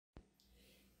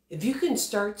if you can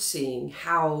start seeing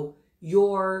how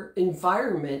your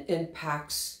environment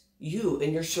impacts you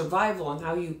and your survival and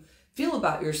how you feel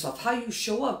about yourself, how you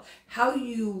show up, how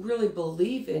you really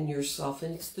believe in yourself,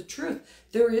 and it's the truth.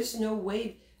 There is no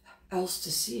way else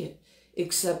to see it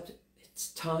except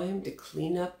it's time to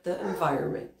clean up the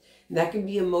environment. And that can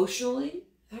be emotionally,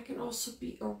 that can also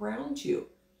be around you.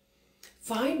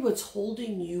 Find what's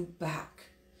holding you back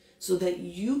so that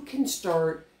you can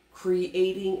start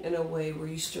creating in a way where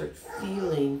you start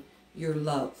feeling your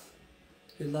love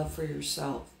for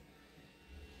yourself.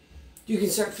 You can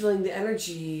start feeling the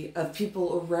energy of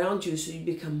people around you so you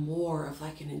become more of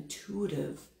like an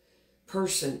intuitive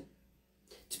person.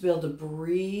 To be able to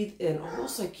breathe in,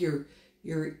 almost like you're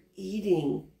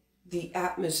eating the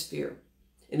atmosphere.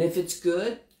 And if it's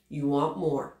good, you want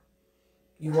more.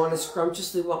 You want to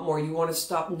scrumptiously want more. You want to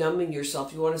stop numbing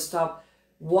yourself. You want to stop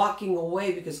walking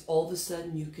away because all of a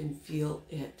sudden you can feel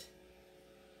it.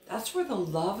 That's where the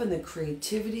love and the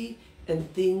creativity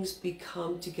and things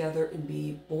become together and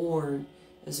be born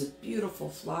as a beautiful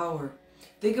flower.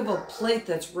 Think of a plate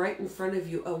that's right in front of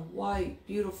you, a white,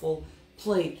 beautiful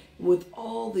plate with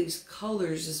all these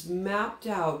colors is mapped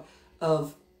out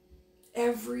of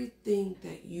everything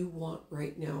that you want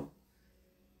right now.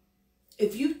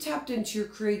 If you tapped into your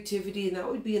creativity, and that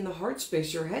would be in the heart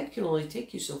space, your head can only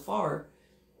take you so far.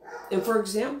 And for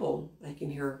example, I can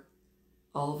hear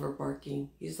Oliver barking.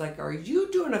 He's like, "Are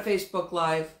you doing a Facebook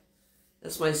Live?"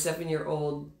 That's my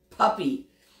 7-year-old puppy.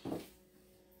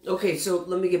 Okay, so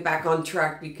let me get back on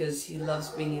track because he loves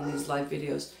being in these live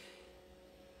videos.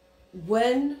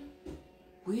 When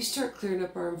we start clearing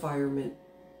up our environment,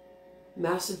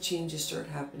 massive changes start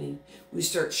happening. We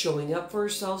start showing up for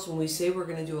ourselves. When we say we're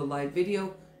going to do a live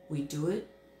video, we do it.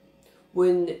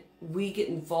 When we get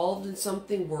involved in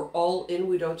something, we're all in.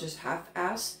 We don't just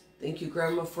half-ass. Thank you,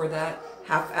 Grandma, for that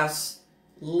half-ass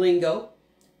lingo.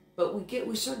 But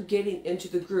we start getting into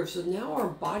the groove. So now our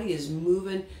body is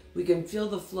moving. We can feel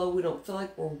the flow. We don't feel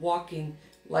like we're walking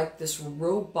like this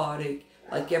robotic,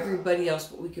 like everybody else,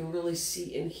 but we can really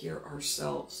see and hear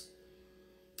ourselves.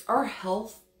 Our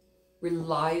health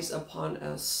relies upon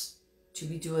us to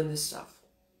be doing this stuff.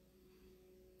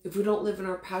 If we don't live in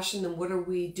our passion, then what are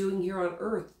we doing here on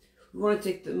earth? We want to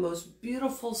take the most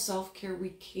beautiful self-care we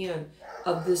can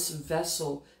of this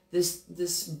vessel,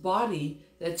 this body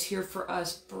that's here for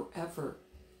us forever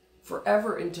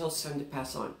until it's time to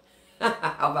pass on.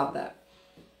 How about that?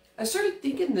 I started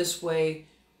thinking this way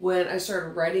when I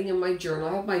started writing in my journal.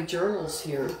 I have my journals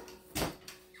here.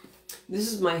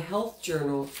 This is my health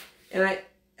journal, and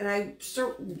I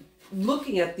start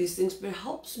looking at these things, but it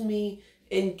helps me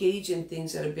engage in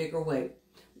things in a bigger way.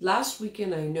 Last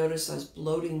weekend, I noticed I was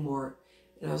bloating more,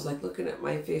 and I was like looking at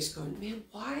my face going, man,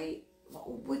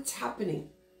 what's happening?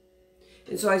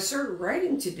 And so I started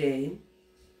writing today,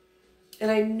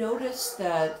 and I noticed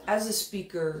that as a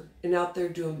speaker and out there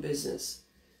doing business,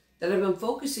 that I've been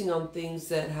focusing on things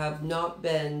that have not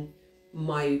been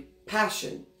my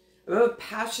passion. I'm a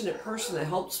passionate person that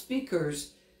helps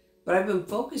speakers, but I've been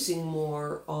focusing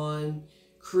more on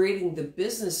creating the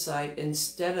business side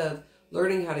instead of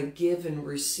learning how to give and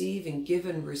receive and give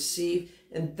and receive.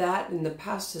 And that in the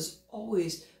past has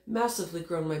always massively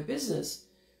grown my business.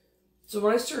 So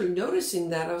when I started noticing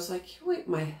that, I was like, wait,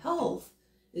 my health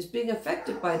is being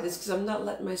affected by this because I'm not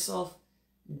letting myself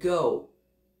go.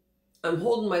 I'm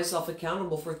holding myself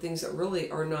accountable for things that really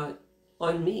are not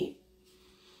on me.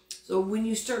 So when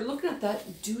you start looking at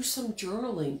that, do some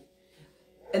journaling.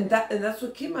 And that's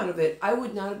what came out of it. I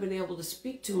would not have been able to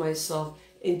speak to myself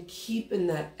and keep in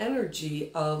that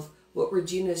energy of what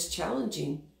Regina is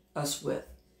challenging us with.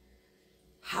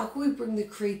 How can we bring the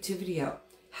creativity out?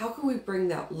 How can we bring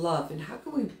that love? And how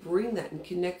can we bring that and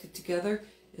connect it together?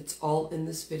 It's all in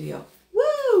this video.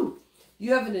 Woo!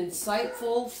 You have an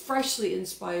insightful, freshly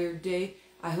inspired day.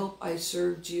 I hope I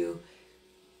served you.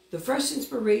 The Fresh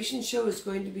Inspiration Show is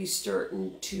going to be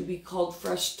starting to be called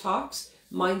Fresh Talks,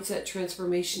 Mindset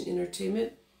Transformation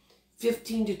Entertainment.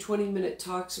 15 to 20 minute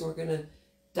talks, and we're going to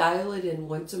dial it in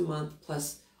once a month,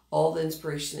 plus all the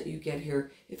inspiration that you get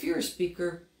here. If you're a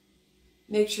speaker,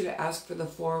 make sure to ask for the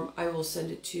form. I will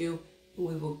send it to you, and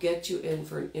we will get you in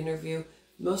for an interview.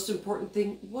 Most important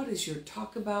thing, what is your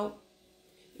talk about,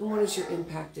 and what is your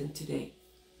impact in today?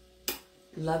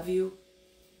 Love you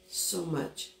so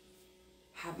much.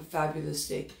 Have a fabulous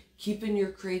day. Keep in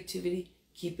your creativity.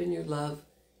 Keep in your love.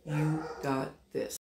 You got this.